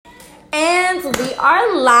friends, we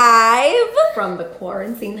are live from the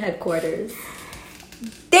quarantine headquarters.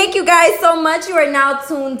 Thank you guys so much. You are now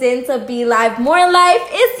tuned in to Be Live More Life.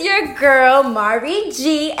 It's your girl, Mari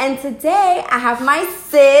G. And today I have my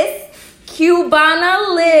sis,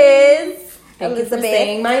 Cubana Liz. Thank you for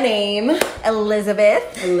saying my name.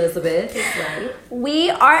 Elizabeth. Elizabeth is right.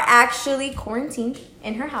 We are actually quarantined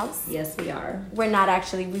in her house. Yes, we are. We're not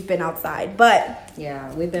actually. We've been outside. But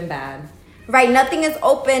yeah, we've been bad. Right, nothing is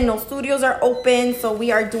open. No studios are open. So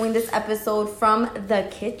we are doing this episode from the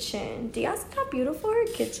kitchen. Do y'all see how beautiful her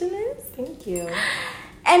kitchen is? Thank you.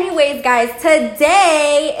 Anyways, guys,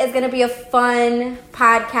 today is going to be a fun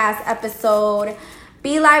podcast episode.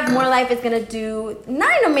 Be Live More Life is going to do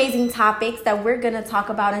 9 amazing topics that we're going to talk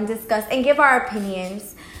about and discuss and give our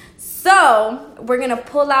opinions. So we're going to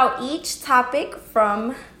pull out each topic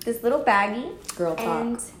from this little baggie.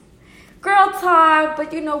 Girl talk,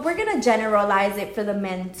 but you know, we're gonna generalize it for the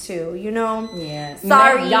men too, you know? Yeah.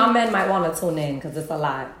 Sorry. Y'all men might want to tune in because it's a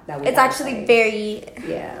lot that we It's actually say. Very...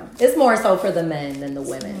 Yeah. It's more so for the men than the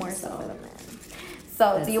women. More so for the men.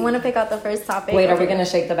 So, do you want to pick out the first topic? Wait, are we gonna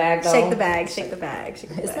shake the bag though? Shake the bag, shake the bag,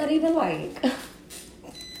 shake the bag. It's not even like...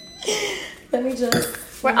 Let me just...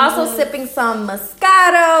 We're also sipping some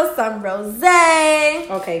Moscato, some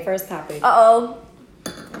Rosé. Okay, first topic. Uh-oh.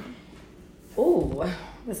 Ooh.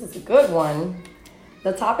 This is a good one.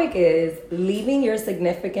 The topic is leaving your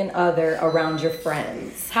significant other around your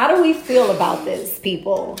friends. How do we feel about this,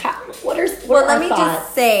 people? What are let me thoughts?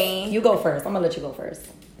 just say. You go first. I'm going to let you go first.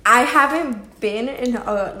 I haven't been in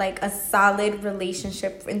a solid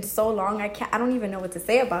relationship in so long. I don't even know what to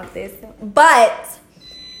say about this. But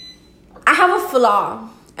I have a flaw.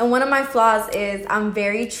 And one of my flaws is I'm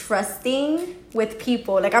very trusting with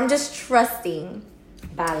people. Like, I'm just trusting.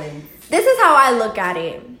 Balance. This is how I look at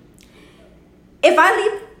it. If I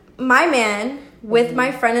leave my man with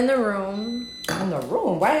my friend in the room. In the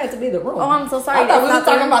room? Why it have to be the room? Oh, I'm so sorry. I thought we were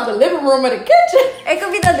talking about the living room or the kitchen. It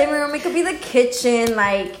could be the living room. It could be the kitchen.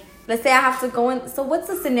 Like, let's say I have to go in. So what's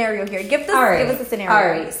the scenario here? Give us a scenario. All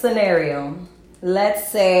right, scenario. Let's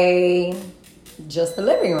say just the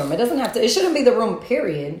living room. It doesn't have to. It shouldn't be the room,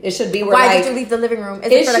 period. It should be where. Why did you leave the living room?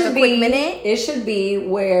 Is it for like a quick minute? It should be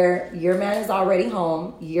where your man is already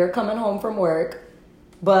home. You're coming home from work,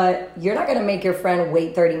 but you're not gonna make your friend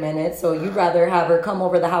wait 30 minutes. So you'd rather have her come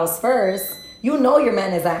over the house first. You know your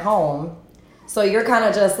man is at home, so you're kind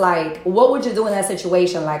of just like, what would you do in that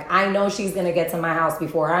situation? Like, I know she's gonna get to my house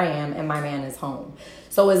before I am, and my man is home.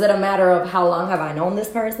 So is it a matter of how long have I known this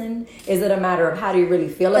person? Is it a matter of how do you really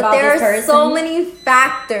feel about this person? But there are so many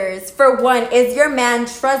factors. For one, is your man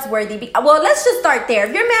trustworthy? Well, let's just start there.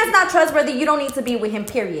 If your man's not trustworthy, you don't need to be with him,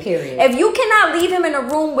 period. If you cannot leave him in a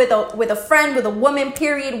room with a friend, with a woman,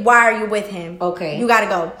 period, why are you with him? Okay. You gotta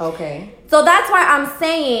go. Okay. So that's why I'm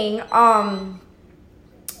saying,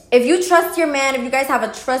 if you trust your man, if you guys have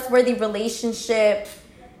a trustworthy relationship,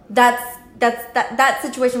 that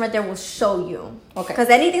situation right there will show you. Okay. Because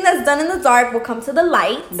anything that's done in the dark will come to the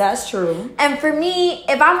light. That's true. And for me,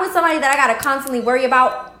 if I'm with somebody that I gotta constantly worry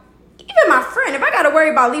about, even my friend, if I gotta worry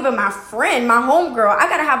about leaving my friend, my homegirl, I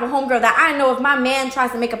gotta have a homegirl that I know if my man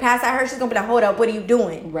tries to make a pass at her, she's gonna be like, hold up, what are you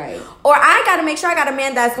doing? Right. Or I gotta make sure I got a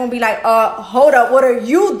man that's gonna be like, hold up, what are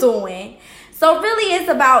you doing? So really it's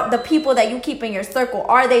about the people that you keep in your circle.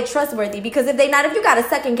 Are they trustworthy? Because if you got a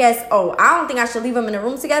second guess, I don't think I should leave them in a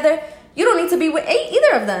room together, you don't need to be with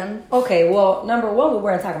either of them. Okay, well, number one, we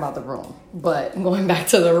weren't talking about the room. But going back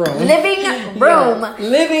to the room. Living room. Yeah.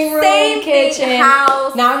 Living room, same kitchen. Thing,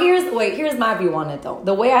 house. Now, here's my view on it, though.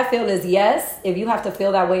 The way I feel is, yes, if you have to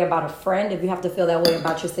feel that way about a friend, if you have to feel that way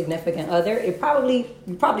about your significant other, you probably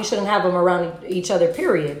shouldn't have them around each other,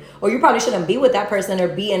 period. Or you probably shouldn't be with that person or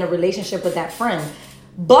be in a relationship with that friend.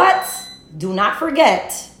 But do not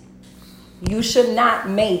forget, you should not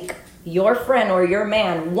make your friend or your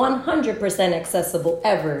man 100% accessible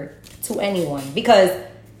ever to anyone, because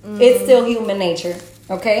it's still human nature.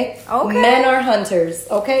 Okay. Men are hunters.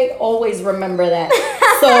 Okay, always remember that.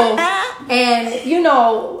 So, and you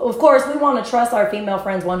know, of course, we want to trust our female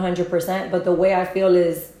friends 100%, but the way I feel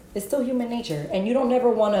is it's still human nature, and you don't ever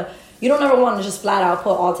want to just flat out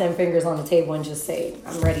put all 10 fingers on the table and just say,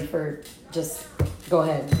 I'm ready for just go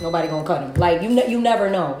ahead. Nobody gonna cut him. Like, you never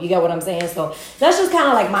know. You get what I'm saying? So that's just kind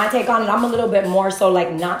of like my take on it. I'm a little bit more so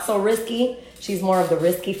like not so risky. She's more of the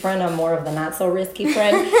risky friend. I'm more of the not so risky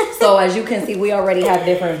friend. So as you can see, we already have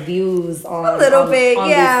different views on these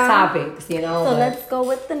topics, you know. So let's go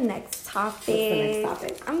with the next topic. What's the next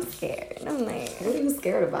topic? I'm scared. I'm like, what are you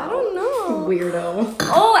scared about? I don't know. Weirdo.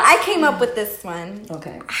 Oh, I came up with this one.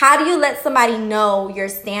 Okay. How do you let somebody know your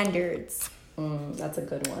standards? That's a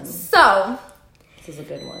good one. So, This is a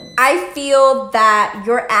good one. I feel that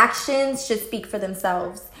your actions should speak for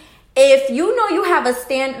themselves. If you know you have a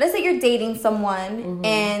stand, let's say you're dating someone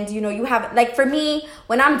and you know you have, like for me,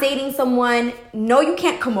 when I'm dating someone, no, you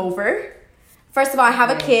can't come over. First of all, I have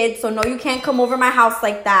a kid, so no, you can't come over my house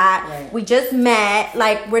like that. Right. We just met.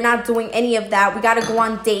 Like, we're not doing any of that. We got to go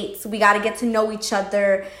on dates. We got to get to know each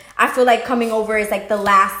other. I feel like coming over is like the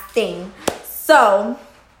last thing. So,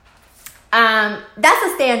 that's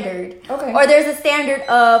a standard. Okay. Or there's a standard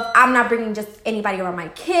of I'm not bringing just anybody around my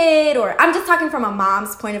kid, or I'm just talking from a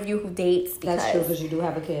mom's point of view who dates. That's true, because you do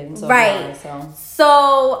have a kid. So right. Yeah,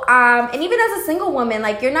 so, and even as a single woman,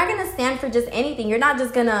 like, you're not going to stand for just anything. You're not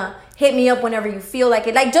just going to hit me up whenever you feel like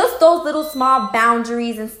it. Like, just those little small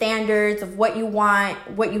boundaries and standards of what you want,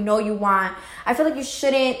 what you know you want. I feel like you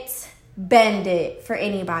shouldn't bend it for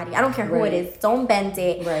anybody. I don't care who it is. Don't bend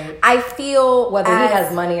it. Right. I feel whether he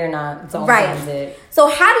has money or not, don't bend it. So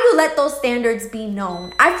how do you let those standards be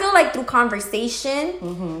known? I feel like through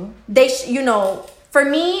conversation, they you know, for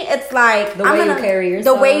me, it's like the way you carry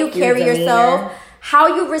yourself. The way you carry yourself. How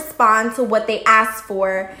you respond to what they ask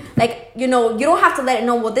for. Like, you know, you don't have to let it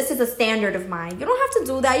know, well, this is a standard of mine. You don't have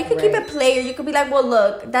to do that. You can keep it player. You could be like, well,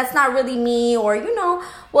 look, that's not really me. Or, you know,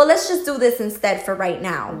 well, let's just do this instead for right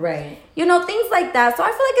now. Right. You know, things like that. So I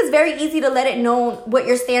feel like it's very easy to let it know what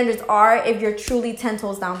your standards are if you're truly 10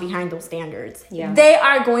 toes down behind those standards. Yeah. They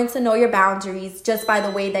are going to know your boundaries just by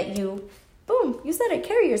the way that you, boom, you said it,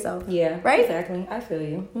 carry yourself. Yeah. Right? Exactly. I feel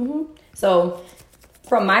you. So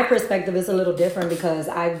from my perspective, it's a little different because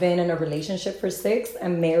I've been in a relationship for 6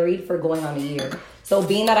 and married for going on a year. So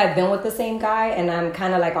being that I've been with the same guy and I'm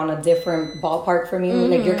kind of like on a different ballpark from you,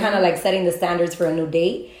 like you're kind of like setting the standards for a new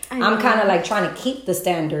date. I'm kind of like trying to keep the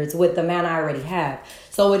standards with the man I already have.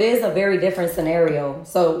 So it is a very different scenario.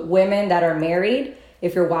 So women that are married,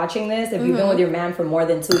 if you're watching this, if you've been with your man for more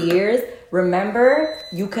than 2 years, remember,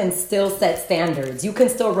 you can still set standards. You can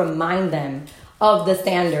still remind them of the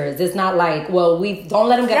standards. It's not like, well, we don't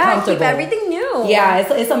let them get comfortable. Keep everything new. Yeah,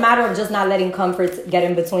 it's a matter of just not letting comfort get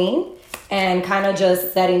in between and kind of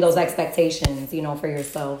just setting those expectations, you know, for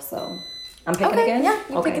yourself. So I'm picking again? Yeah,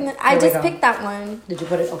 you're picking it. I just picked that one. Did you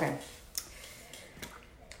put it? Okay.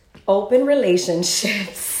 Open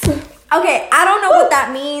relationships. Okay, I don't know what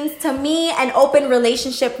that means. To me, an open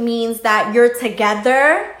relationship means that you're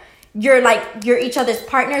together. You're each other's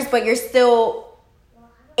partners, but you're still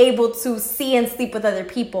able to see and sleep with other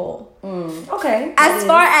people. Okay. As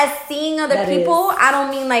far as seeing other people, I don't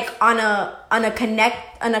mean like on a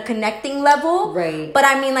connecting level. Right. But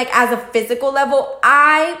I mean like as a physical level.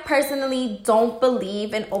 I personally don't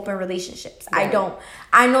believe in open relationships. Right. I don't.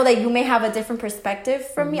 I know that you may have a different perspective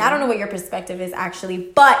from me. I don't know what your perspective is actually.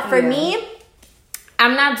 But for me,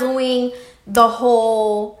 I'm not doing the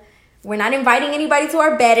whole, we're not inviting anybody to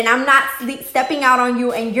our bed and I'm not stepping out on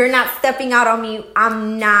you and you're not stepping out on me.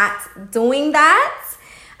 I'm not doing that.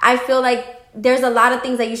 I feel like there's a lot of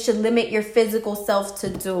things that you should limit your physical self to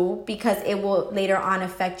do because it will later on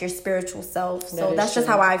affect your spiritual self. So that's just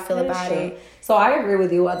how I feel about it. So I agree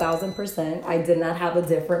with you 1,000%. I did not have a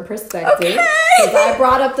different perspective because I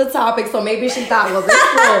brought up the topic. So maybe she thought, well,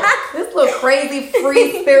 this little crazy,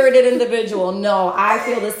 free-spirited individual. No, I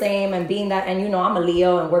feel the same. And being that, and you know, I'm a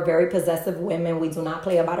Leo and we're very possessive women. We do not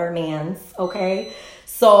play about our mans. Okay.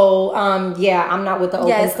 So, I'm not with the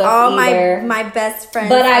open stuff all either. my best friends.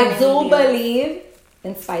 But I do believe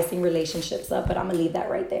in spicing relationships up. But I'm gonna leave that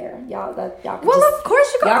right there, y'all. Y'all. Well, of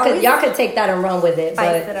course you can. Y'all could take that and run with it.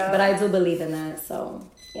 But I do believe in that. So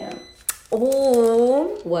yeah.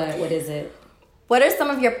 Ooh. What is it? What are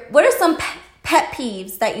some pet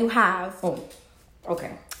peeves that you have? Oh,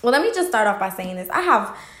 okay. Well, let me just start off by saying this. I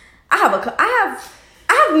have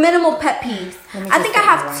minimal pet peeves. I think I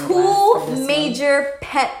have 2 major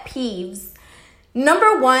pet peeves.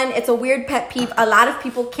 Number 1, it's a weird pet peeve. A lot of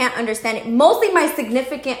people can't understand it. Mostly my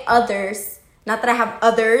significant others. Not that I have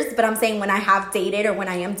others, but I'm saying when I have dated or when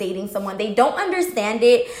I am dating someone, they don't understand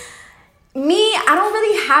it. Me, I don't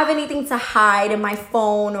really have anything to hide in my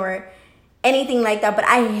phone or anything like that, but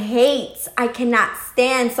I cannot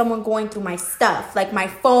stand someone going through my stuff. Like my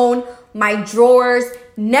phone, my drawers.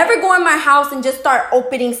 Never go in my house and just start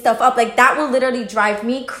opening stuff up. Like that will literally drive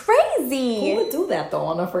me crazy. Who would do that though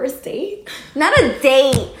on a first date? Not a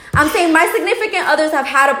date. I'm saying my significant others have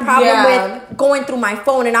had a problem with going through my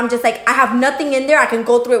phone, and I'm just like, I have nothing in there. I can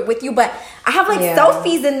go through it with you, but I have like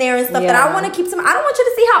selfies in there and stuff that I want to keep some. I don't want you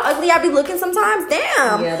to see how ugly I be looking sometimes.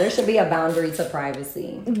 Damn. Yeah, there should be a boundary to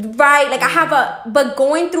privacy. Right. Like but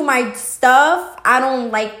going through my stuff, I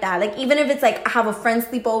don't like that. Like even if it's like I have a friend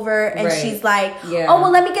sleepover and right. she's like, oh,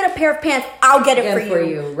 well, let me get a pair of pants. I'll get it for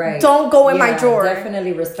you. Right. Don't go in my drawer.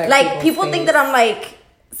 Definitely respect like, people think that I'm like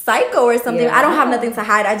psycho or something. I don't have nothing to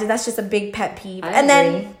hide. That's just a big pet peeve. I agree.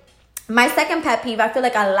 Then my second pet peeve, I feel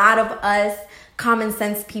like a lot of us common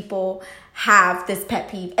sense people have this pet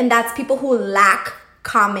peeve, and that's people who lack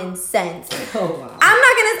common sense. Oh, wow. I'm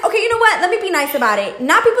not gonna, okay, you know what? Let me be nice about it.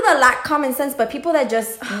 Not people that lack common sense, but people that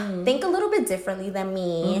just think a little bit differently than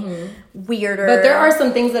me. Weirder. But there are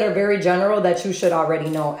some things that are very general that you should already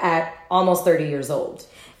know at almost 30 years old.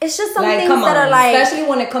 It's just some things that are like... Especially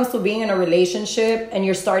when it comes to being in a relationship and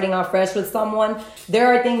you're starting off fresh with someone, there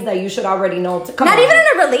are things that you should already know. Not even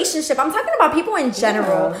in a relationship. I'm talking about people in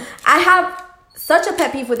general. Yeah. I have such a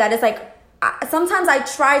pet peeve with that. It's like, sometimes I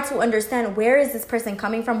try to understand, where is this person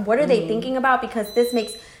coming from? What are they thinking about? Because this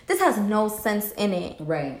has no sense in it.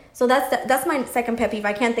 Right. So that's my second pet peeve.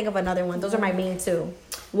 I can't think of another one. Those are my main two.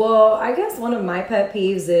 Well, I guess one of my pet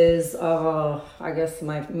peeves is, I guess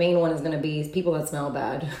my main one is going to be people that smell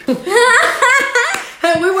bad.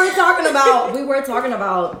 And we were talking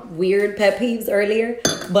about weird pet peeves earlier,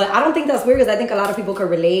 but I don't think that's weird because I think a lot of people could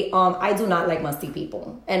relate. I do not like musty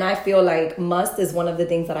people, and I feel like must is one of the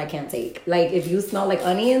things that I can't take. Like, if you smell like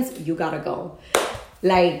onions, you gotta go.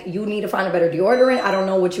 Like, you need to find a better deodorant. I don't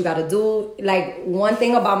know what you gotta do. Like, one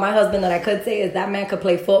thing about my husband that I could say is that man could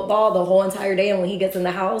play football the whole entire day, and when he gets in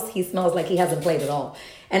the house, he smells like he hasn't played at all.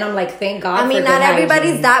 And I'm like, thank God. I mean, not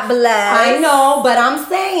everybody's that blessed. I know, but I'm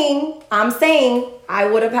saying, I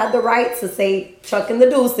would have had the right to say Chuck and the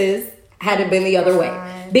deuces had it been the other way.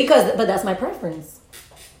 But that's my preference.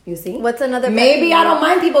 You see? What's another? Maybe I don't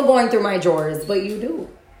mind people going through my drawers, but you do.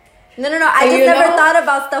 No. I just never thought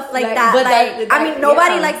about stuff like that. But like, I mean,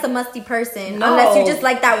 nobody likes a musty person unless you just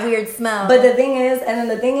like that weird smell. But the thing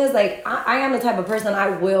is, like, I am the type of person,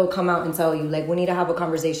 I will come out and tell you, like, we need to have a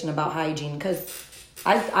conversation about hygiene, because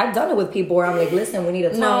I've done it with people where I'm like, listen, we need to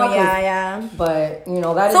talk. No, yeah. But,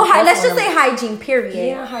 that is... So, let's just say hygiene, period.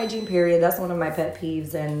 Yeah, hygiene, period. That's one of my pet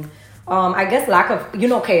peeves. And I guess lack of,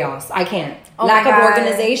 chaos. I can't. Lack of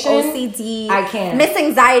organization. OCD. I can't. Miss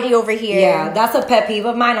anxiety over here. Yeah, that's a pet peeve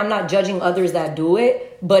of mine. I'm not judging others that do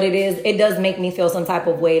it, but it does make me feel some type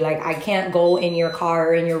of way. Like, I can't go in your car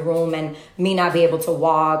or in your room and me not be able to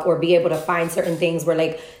walk or be able to find certain things where,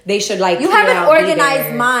 like, they should, like, you have an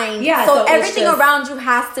organized mind. Yeah, so everything around you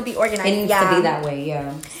has to be organized. It needs to be that way.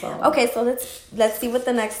 Yeah. So. Okay, so let's see what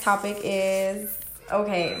the next topic is.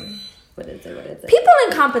 Okay. What is it? People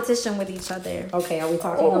in competition with each other. Okay, are we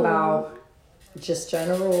talking about just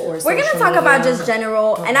general or we're gonna talk about just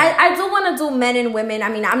general? Okay. And I do want to do men and women. I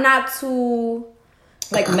mean, I'm not too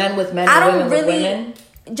like men with men. I don't women really with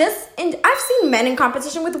women. I've seen men in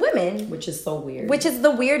competition with women, which is so weird. Which is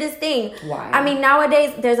the weirdest thing. Why? I mean,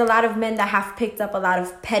 nowadays there's a lot of men that have picked up a lot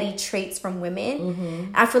of petty traits from women.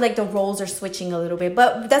 Mm-hmm. I feel like the roles are switching a little bit,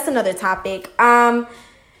 but that's another topic.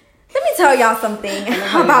 Let me tell y'all something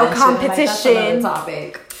about competition. That's another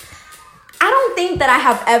topic. I don't think that I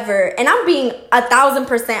have ever, and I'm being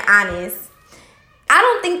 1,000% honest, I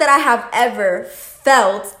don't think that I have ever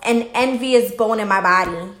felt an envious bone in my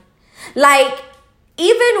body. Like,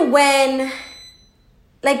 even when,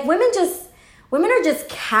 like, women are just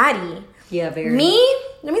catty. Yeah, very. Me,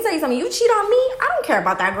 let me tell you something. You cheat on me, I don't care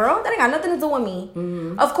about that girl. That ain't got nothing to do with me.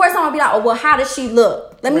 Mm-hmm. Of course, I'm gonna be like, oh, well, how does she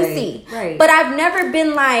look? Let me see. Right. But I've never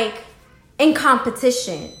been, like, in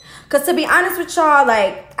competition. Because to be honest with y'all,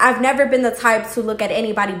 like, I've never been the type to look at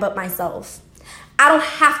anybody but myself. I don't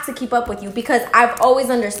have to keep up with you because I've always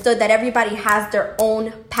understood that everybody has their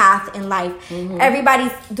own path in life. Mm-hmm.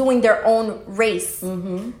 Everybody's doing their own race.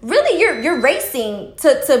 Mm-hmm. Really, you're racing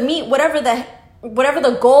to meet whatever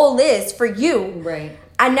the goal is for you. Right.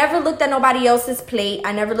 I never looked at nobody else's plate.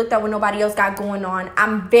 I never looked at what nobody else got going on.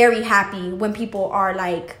 I'm very happy when people are,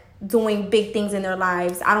 like, doing big things in their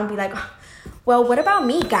lives. I don't be like, well, what about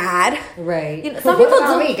me, God? Right. Some people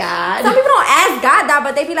do me, God. Some people don't ask God that,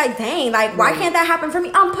 but they be like, dang, like, why can't that happen for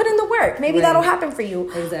me? I'm putting the work. Maybe that'll happen for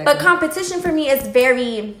you. Exactly. But competition for me is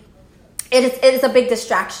it is a big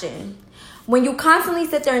distraction. When you constantly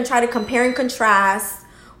sit there and try to compare and contrast,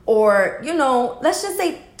 or, let's just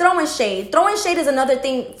say throwing shade. Throwing shade is another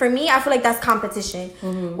thing. For me, I feel like that's competition.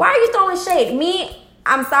 Mm-hmm. Why are you throwing shade? Me,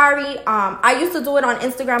 I'm sorry. I used to do it on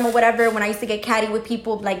Instagram or whatever when I used to get catty with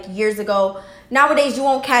people, like, years ago. Nowadays, you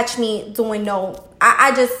won't catch me doing no.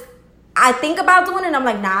 I think about doing it and I'm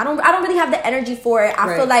like, nah, I don't really have the energy for it.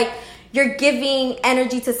 I feel like you're giving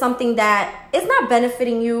energy to something that is not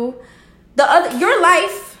benefiting you. Your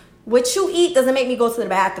life, what you eat doesn't make me go to the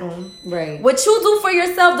bathroom. Right. What you do for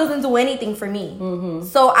yourself doesn't do anything for me. Mm-hmm.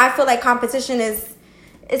 So I feel like competition is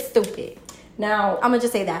stupid. Now, I'm gonna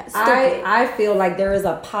just say that. Stupid. I feel like there is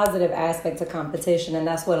a positive aspect to competition, and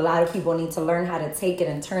that's what a lot of people need to learn how to take it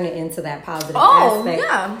and turn it into that positive aspect.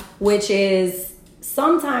 Yeah. Which is,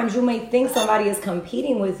 sometimes you may think somebody is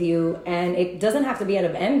competing with you, and it doesn't have to be out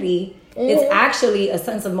of envy. It's actually a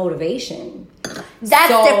sense of motivation.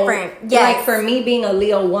 That's different. Yes. Like for me being a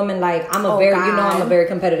Leo woman, like I'm a very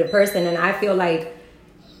competitive person, and I feel like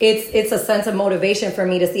it's a sense of motivation for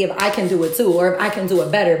me to see if I can do it too, or if I can do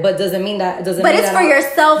it better. But doesn't mean that for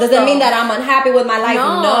yourself. Doesn't mean that I'm unhappy with my life.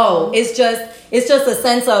 No. It's just a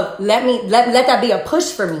sense of let that be a push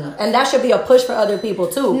for me, and that should be a push for other people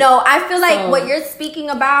too. No, I feel like what you're speaking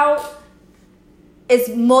about is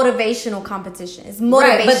motivational competition. It's motivational.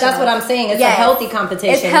 Right, but that's what I'm saying. It's a healthy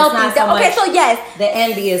competition. It's healthy. It's not so okay, so yes. The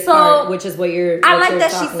envious part, which is what you're I like that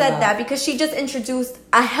she said about. that, because she just introduced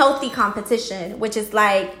a healthy competition, which is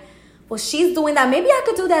like, well, she's doing that. Maybe I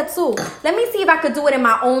could do that too. Let me see if I could do it in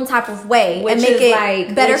my own type of way and make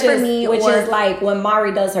it better for me. Which is like when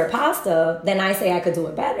Mari does her pasta, then I say I could do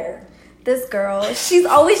it better. This girl, she's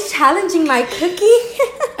always challenging my cookie.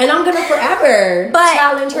 And I'm gonna forever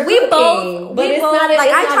challenge her cooking. But it's not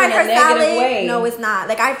like, I tried her salad. Way. No, it's not.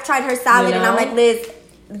 Like, I tried her salad, and I'm like, Liz,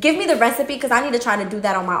 give me the recipe, because I need to try to do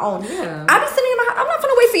that on my own. Yeah. I be sitting in my house. I'm not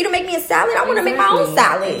gonna wait for you to make me a salad. I want to make my own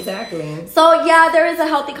salad. Exactly. So yeah, there is a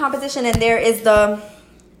healthy competition, and there is the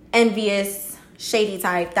envious, shady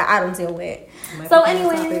type that I don't deal with. So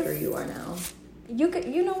anyway, or you are now.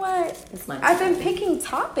 You know what? It's my I've been picking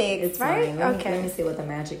topics, it's right? Let me see what the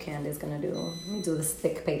magic hand is gonna do. Let me do this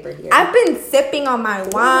thick paper here. I've been sipping on my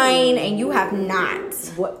wine, and you have not.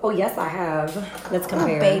 What? Oh yes, I have. Let's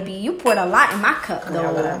compare. Oh, baby, you poured a lot in my cup, though.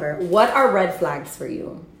 Yeah, whatever. What are red flags for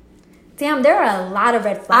you? Damn, there are a lot of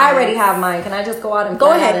red flags. I already have mine. Can I just go out and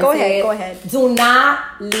go ahead? Do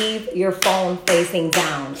not leave your phone facing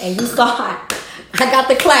down. And you saw I got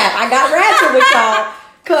the clap. I got ratchet with y'all.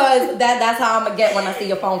 Because that's how I'm going to get when I see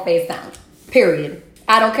your phone face down. Period.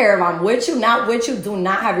 I don't care if I'm with you, not with you. Do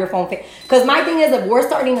not have your phone face. Because my thing is, if we're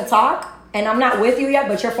starting to talk and I'm not with you yet,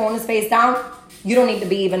 but your phone is face down, you don't need to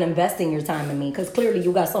be even investing your time in me. Because clearly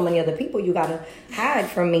you got so many other people you got to hide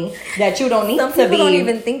from me that you don't need to be. Some people don't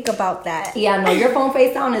even think about that. Yeah, no, your phone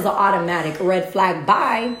face down is an automatic red flag.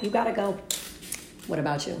 Bye. You got to go. What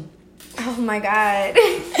about you? Oh, my God.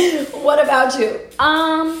 What about you?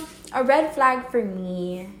 A red flag for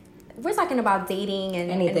me, we're talking about dating and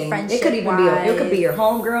anything. And friendship. It could even it could be your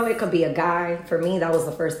homegirl. It could be a guy. For me, that was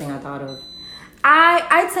the first thing I thought of.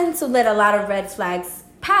 I tend to let a lot of red flags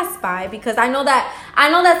pass by, because I know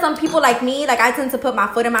that some people like me, like, I tend to put my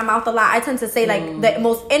foot in my mouth a lot. I tend to say like the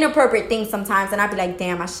most inappropriate things sometimes, and I'd be like,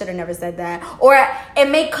 damn, I should have never said that. Or it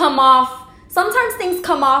may come off. Sometimes things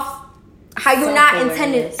come off how you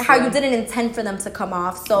you didn't intend for them to come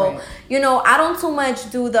off. So, I don't too much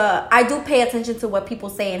I do pay attention to what people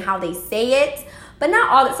say and how they say it, but not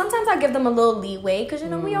all. Sometimes I give them a little leeway, because,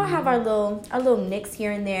 we all have our little nicks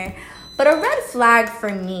here and there. But a red flag for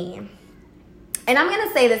me, and I'm going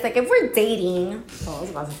to say this, like, if we're dating. Oh, I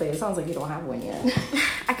was about to say, it sounds like you don't have one yet.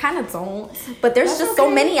 I kind of don't, but there's so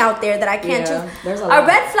many out there that I can't choose. There's a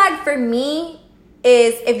red flag for me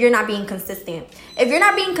is if you're not being consistent. If you're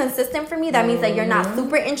not being consistent for me, that means that you're not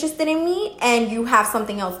super interested in me and you have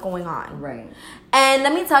something else going on. Right. And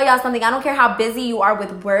let me tell y'all something. I don't care how busy you are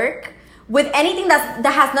with work, with anything that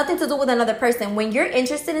has nothing to do with another person. When you're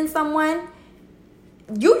interested in someone,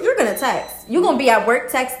 you're going to text. You're going to be at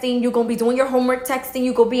work texting. You're going to be doing your homework texting.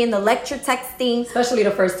 You're going to be in the lecture texting. Especially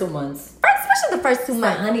the first 2 months. Especially the first 2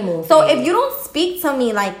 months. The honeymoon So phase. if you don't speak to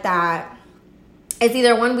me like that, it's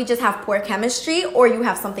either one, we just have poor chemistry, or you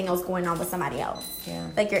have something else going on with somebody else.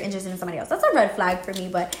 Yeah. Like, you're interested in somebody else. That's a red flag for me,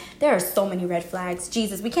 but there are so many red flags.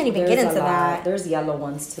 Jesus, we can't even get into that. There's yellow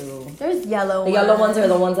ones, too. There's yellow ones. The yellow ones are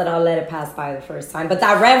the ones that I'll let it pass by the first time. But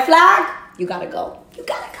that red flag, you gotta go. You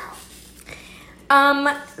gotta go.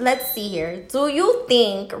 Let's see here. Do you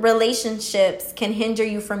think relationships can hinder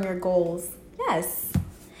you from your goals? Yes.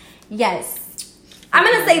 I'm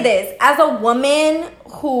going to say this. As a woman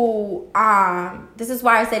who, this is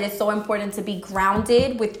why I said it's so important to be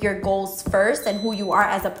grounded with your goals first and who you are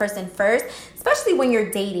as a person first, especially when you're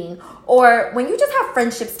dating or when you just have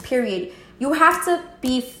friendships, period. You have to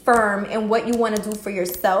be firm in what you want to do for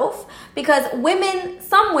yourself, because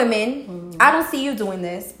some women, I don't see you doing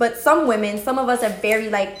this, but some of us are very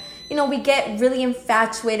like, we get really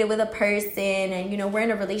infatuated with a person and, we're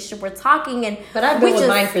in a relationship, we're talking. But I've been with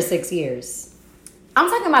mine for 6 years. I'm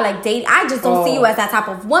talking about like dating. I just don't see you as that type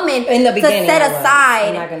of woman in the beginning. To set aside.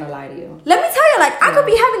 I'm not gonna lie to you. Let me tell you, like I could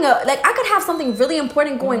be having I could have something really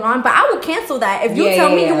important going on, but I will cancel that if you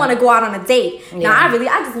tell me you want to go out on a date. Yeah. Now I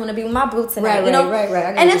just want to be with my boo tonight.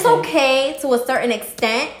 Right. And it's okay to a certain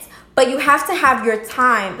extent. But you have to have your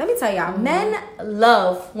time. Let me tell y'all, men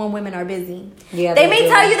love when women are busy. Yeah, they may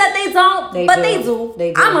tell you that they don't, but they do.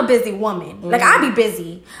 I'm a busy woman. Mm-hmm. Like, I be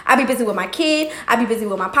busy. I be busy with my kid. I be busy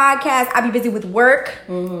with my podcast. I be busy with work.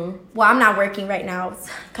 Mm-hmm. Well, I'm not working right now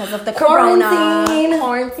because of the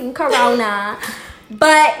quarantine, corona.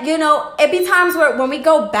 But, you know, it be times where when we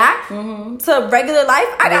go back to regular life,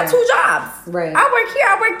 I got 2 jobs. Right. I work here,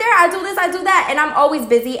 I work there. I do this, I do that. And I'm always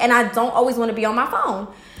busy, and I don't always want to be on my phone.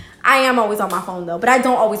 I am always on my phone, though, but I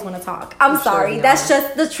don't always want to talk. I'm sorry. That's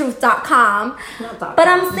just thetruth.com. But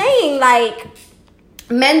I'm saying, like,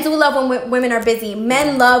 men do love when women are busy.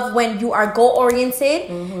 Men love when you are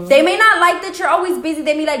goal-oriented. Mm-hmm. They may not like that you're always busy.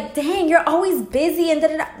 They be like, dang, you're always busy. And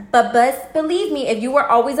da-da-da. But believe me, if you were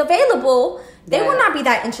always available, they will not be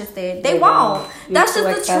that interested. They won't. That's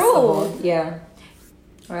just the truth. Yeah,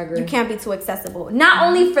 I agree. You can't be too accessible. Not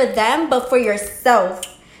only for them, but for yourself.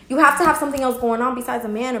 You have to have something else going on besides a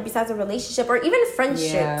man or besides a relationship or even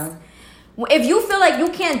friendships. Yeah. If you feel like you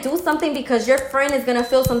can't do something because your friend is going to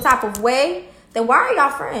feel some type of way, then why are y'all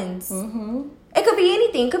friends? Mm-hmm. It could be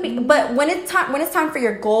anything. It could be, but when it's time for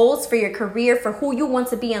your goals, for your career, for who you want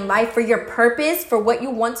to be in life, for your purpose, for what you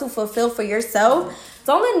want to fulfill for yourself,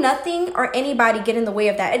 don't let nothing or anybody get in the way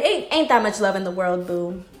of that. It ain't that much love in the world,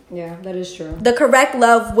 boo. Yeah, that is true. The correct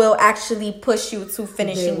love will actually push you to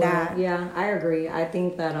finishing that. Yeah, I agree. I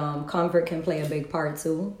think that comfort can play a big part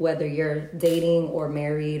too, whether you're dating or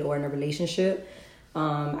married or in a relationship.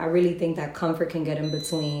 I really think that comfort can get in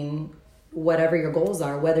between whatever your goals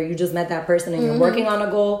are, whether you just met that person and you're working on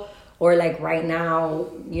a goal, or like right now,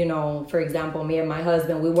 you know, for example, me and my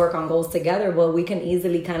husband, we work on goals together, but we can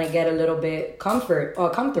easily kind of get a little bit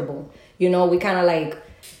comfortable. You know, we kind of like,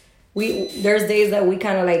 there's days that we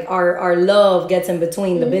kind of like our love gets in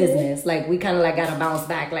between the business. Like we kind of like gotta bounce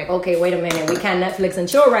back. Like, okay, wait a minute, we can't Netflix and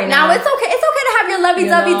chill right now. Now it's okay. It's okay to have your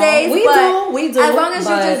lovey-dovey days. We do. As long as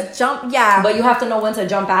you just jump, But you have to know when to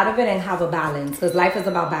jump out of it and have a balance, because life is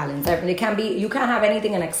about balance. It can be. You can't have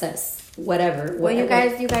anything in excess. Whatever. Well, you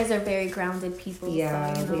guys are very grounded people.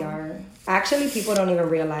 Yeah, so, we are. Actually, people don't even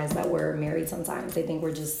realize that we're married sometimes. They think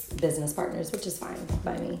we're just business partners, which is fine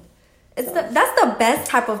by me. That's the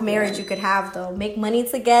best type of marriage you could have, though. Make money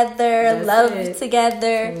together, love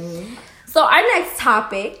together. Mm-hmm. So our next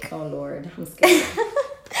topic. Oh Lord, I'm scared.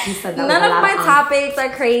 You said that none of my topics are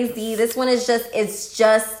crazy. This one is just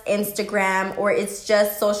Instagram or it's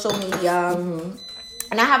just social media. Mm-hmm.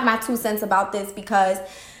 And I have my 2 cents about this because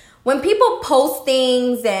when people post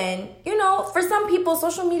things and, you know, for some people,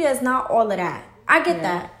 social media is not all of that. I get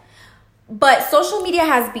that. But social media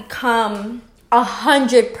has become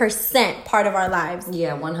 100% part of our lives.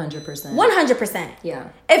 Yeah, 100%. 100%. Yeah.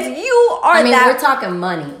 If you are we're talking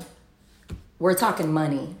money.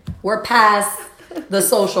 We're past the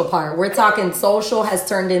social part. We're talking social has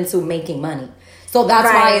turned into making money. So that's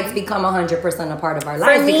why it's become 100% a part of our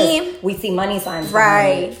lives, because we see money signs.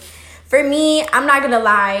 Right. For me, I'm not going to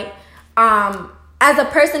lie. As a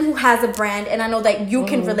person who has a brand, and I know that you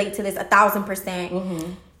can relate to this 1,000%.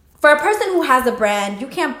 Mm-hmm. For a person who has a brand, you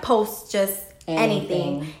can't post just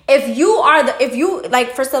anything. If you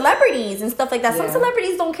like for celebrities and stuff like that, some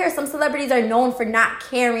celebrities don't care. Some celebrities are known for not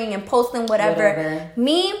caring and posting whatever.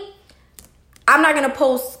 Me, I'm not gonna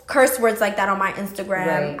post curse words like that on my Instagram.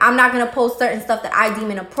 Right. I'm not gonna post certain stuff that I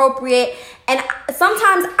deem inappropriate. And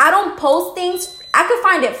sometimes I don't post things. I could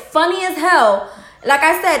find it funny as hell. Like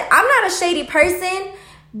I said, I'm not a shady person,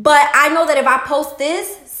 but I know that if I post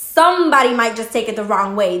this, somebody might just take it the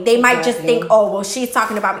wrong way. They might just think, oh, well, she's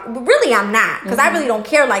talking about me. But really, I'm not. Because I really don't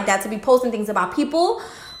care like that to be posting things about people.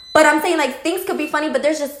 But I'm saying, like, things could be funny, but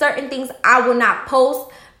there's just certain things I will not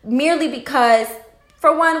post merely because,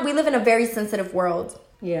 for one, we live in a very sensitive world.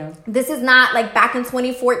 Yeah. This is not like back in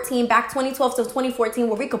 2014, back 2012 to 2014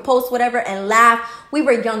 where we could post whatever and laugh. We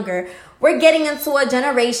were younger. We're getting into a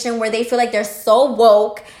generation where they feel like they're so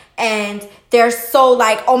woke and they're so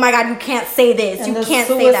like, oh my God, you can't say this. And you can't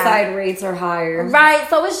say that. Suicide rates are higher. Right.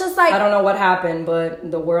 So it's just like, I don't know what happened,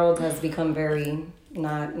 but the world has become very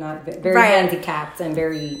not very handicapped and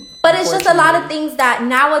very. But it's just a lot of things that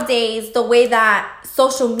nowadays, the way that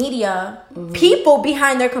social media, people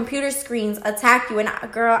behind their computer screens attack you. And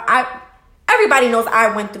everybody knows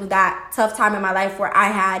I went through that tough time in my life where I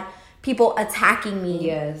had people attacking me.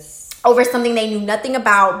 Yes. Over something they knew nothing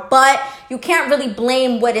about. But you can't really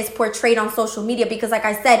blame what is portrayed on social media because, like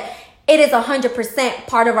I said, it is 100%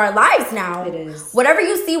 part of our lives now. It is. Whatever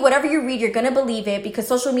you see, whatever you read, you're going to believe it, because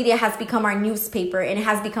social media has become our newspaper, and it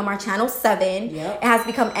has become our Channel 7. Yep. It has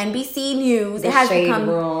become NBC News. The it has Shade become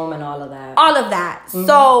Room and all of that. All of that. Mm-hmm.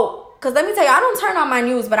 So, because let me tell you, I don't turn on my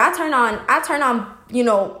news, but I turn on, you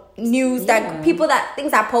know, news that people that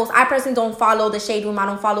things I post. I personally don't follow the Shade Room. I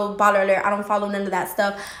don't follow Baller Alert. I don't follow none of that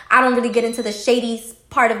stuff. I don't really get into the shady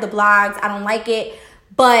part of the blogs. I don't like it,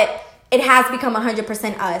 but it has become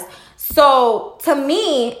 100% us. So to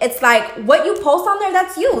me, it's like what you post on there,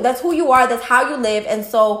 that's you. That's who you are. That's how you live. And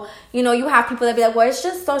so, you know, you have people that be like, well, it's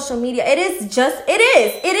just social media. It is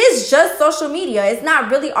just social media. It's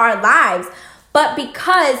not really our lives. But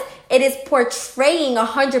because it is portraying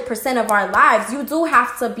 100% of our lives, you do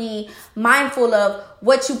have to be mindful of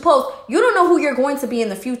what you post. You don't know who you're going to be in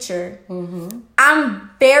the future. Mm-hmm. I'm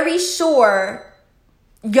very sure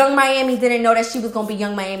Young Miami didn't know that she was going to be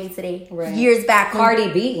Young Miami today. Right. Years back.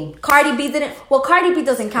 Cardi B didn't. Well, Cardi B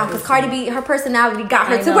doesn't count because Cardi B, her personality got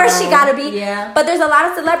her to where she got to be. Yeah. But there's a lot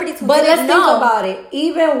of celebrities who didn't know. But let's think about it.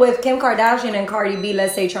 Even with Kim Kardashian and Cardi B,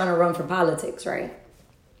 let's say trying to run for politics, right?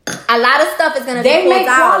 A lot of stuff is going to be They may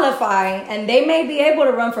qualify and they may be able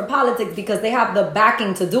to run for politics because they have the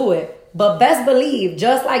backing to do it. But best believe,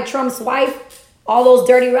 just like Trump's wife, all those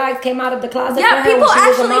dirty rags came out of the closet. Yeah, people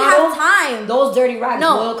actually have time. Those dirty rags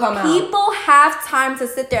will come out. People have time to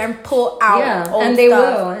sit there and pull out old and they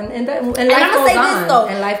stuff. will. And life goes on.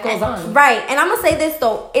 And life goes on. Right. And I'm going to say this,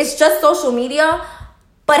 though. It's just social media.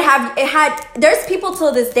 But there's people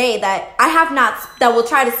till this day that I have not, that will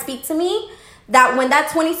try to speak to me, that when that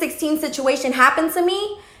 2016 situation happened to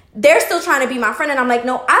me, they're still trying to be my friend. And I'm like,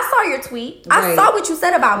 no, I saw your tweet. I saw what you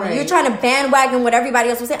said about me. You're trying to bandwagon what everybody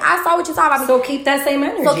else was saying. I saw what you saw about me. So keep that same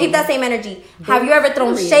energy. Have you ever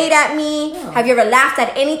thrown shade at me? Yeah. Have you ever laughed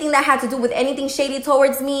at anything that had to do with anything shady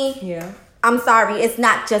towards me? Yeah. I'm sorry. It's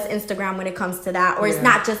not just Instagram when it comes to that. Or it's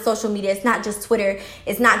not just social media. It's not just Twitter.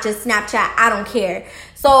 It's not just Snapchat. I don't care.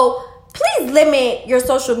 So please limit your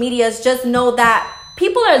social medias. Just know that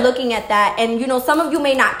people are looking at that, and you know, some of you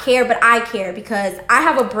may not care, but I care because I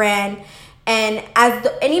have a brand, and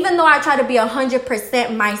even though I try to be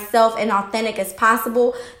 100% myself and authentic as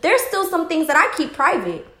possible, there's still some things that I keep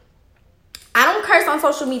private. I don't curse on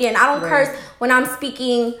social media, and I don't curse when I'm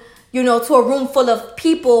speaking, you know, to a room full of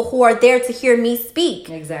people who are there to hear me speak.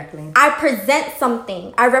 Exactly. I present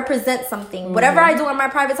something. I represent something. Mm-hmm. Whatever I do in my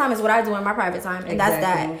private time is what I do in my private time, and that's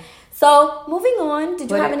that. So, moving on. Did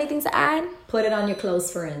you have anything to add? Put it on your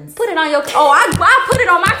close friends. Put it on your... Oh, I put it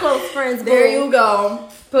on my close friends. There you go.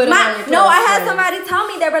 Put it on your close friends. No, I had somebody tell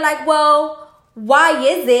me, they were like, well, why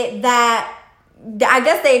is it that... I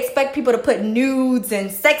guess they expect people to put nudes and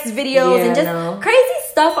sex videos and just crazy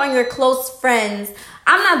stuff on your close friends.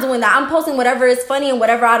 I'm not doing that. I'm posting whatever is funny and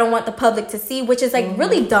whatever I don't want the public to see, which is like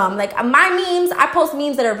really dumb. Like my memes, I post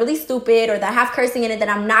memes that are really stupid or that have cursing in it that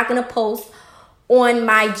I'm not going to post on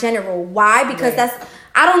my general. Why? Because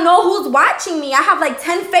I don't know who's watching me. I have like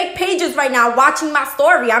 10 fake pages right now watching my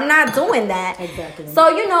story. I'm not doing that. Exactly. So,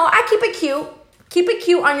 you know, I keep it cute. Keep it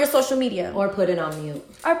cute on your social media. Or put it on mute.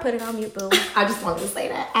 Boo. I just wanted to say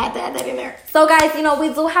that. Add that in there. So, guys, you know,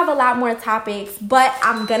 we do have a lot more topics, but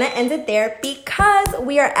I'm going to end it there because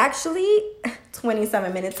we are actually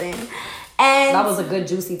 27 minutes in. And that was a good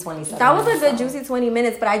juicy 27 That was a good juicy 20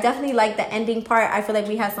 minutes, but I definitely like the ending part. I feel like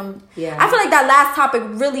we had some... Yeah. I feel like that last topic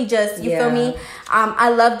really just... You feel me? I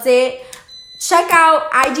loved it. Check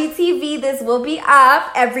out IGTV. This will be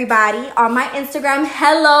up, everybody, on my Instagram.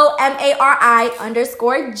 Hello, MARI_G.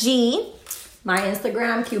 My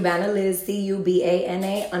Instagram, Cubana Liz, CUBANA_Liz.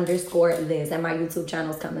 And my YouTube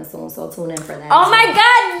channel's coming soon, so tune in for that. Oh my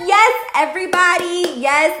God, yes, everybody.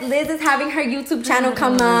 Yes, Liz is having her YouTube channel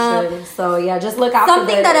come up. So yeah, just look out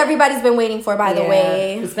Something for that everybody's been waiting for, by the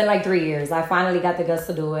way. It's been like 3 years. I finally got the guts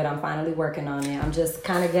to do it. I'm finally working on it. I'm just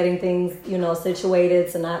kind of getting things, you know,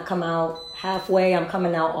 situated to not come out halfway. I'm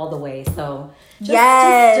coming out all the way. So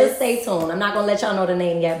just stay tuned. I'm not gonna let y'all know the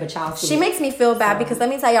name yet, but y'all see. She makes me feel bad because let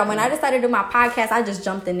me tell y'all, when I decided to do my podcast, I just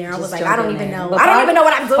jumped in there. I was like, I don't even know. I don't even know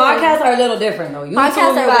what I'm doing. Podcasts are a little different though.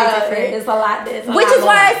 Podcasts are really different. It's a lot. Which is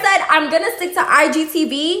why I said I'm gonna stick to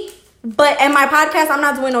IGTV, but in my podcast, I'm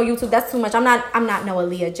not doing no YouTube. That's too much. I'm not no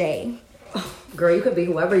Aaliyah J. Girl, you could be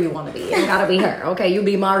whoever you want to be. You ain't gotta be her. Okay, you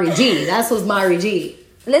be Mari G. That's who's Mari G.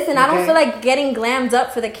 Listen, I don't feel like getting glammed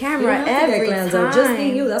up for the camera every time. Just be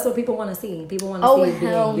you. That's what people want to see. People want to see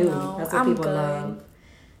being you. That's what people love.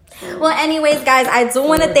 Well, anyways, guys, I do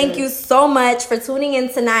want to thank you so much for tuning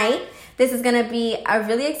in tonight. This is gonna be a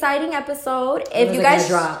really exciting episode. If you guys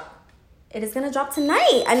drop, it is gonna drop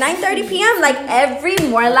tonight at 9:30 p.m. like every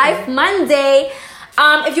More Life Monday.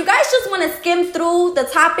 If you guys just want to skim through the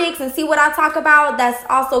topics and see what I talk about, that's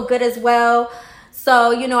also good as well.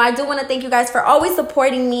 So, I do want to thank you guys for always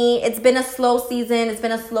supporting me. It's been a slow season. It's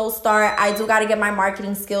been a slow start. I do got to get my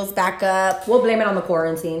marketing skills back up. We'll blame it on the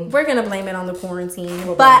quarantine. We're going to blame it on the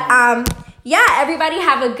quarantine. But, yeah, everybody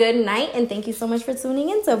have a good night. And thank you so much for tuning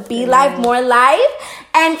in to Be Life, More Life.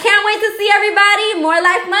 And can't wait to see everybody. More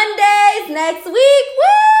Life Mondays next week.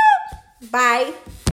 Woo! Bye.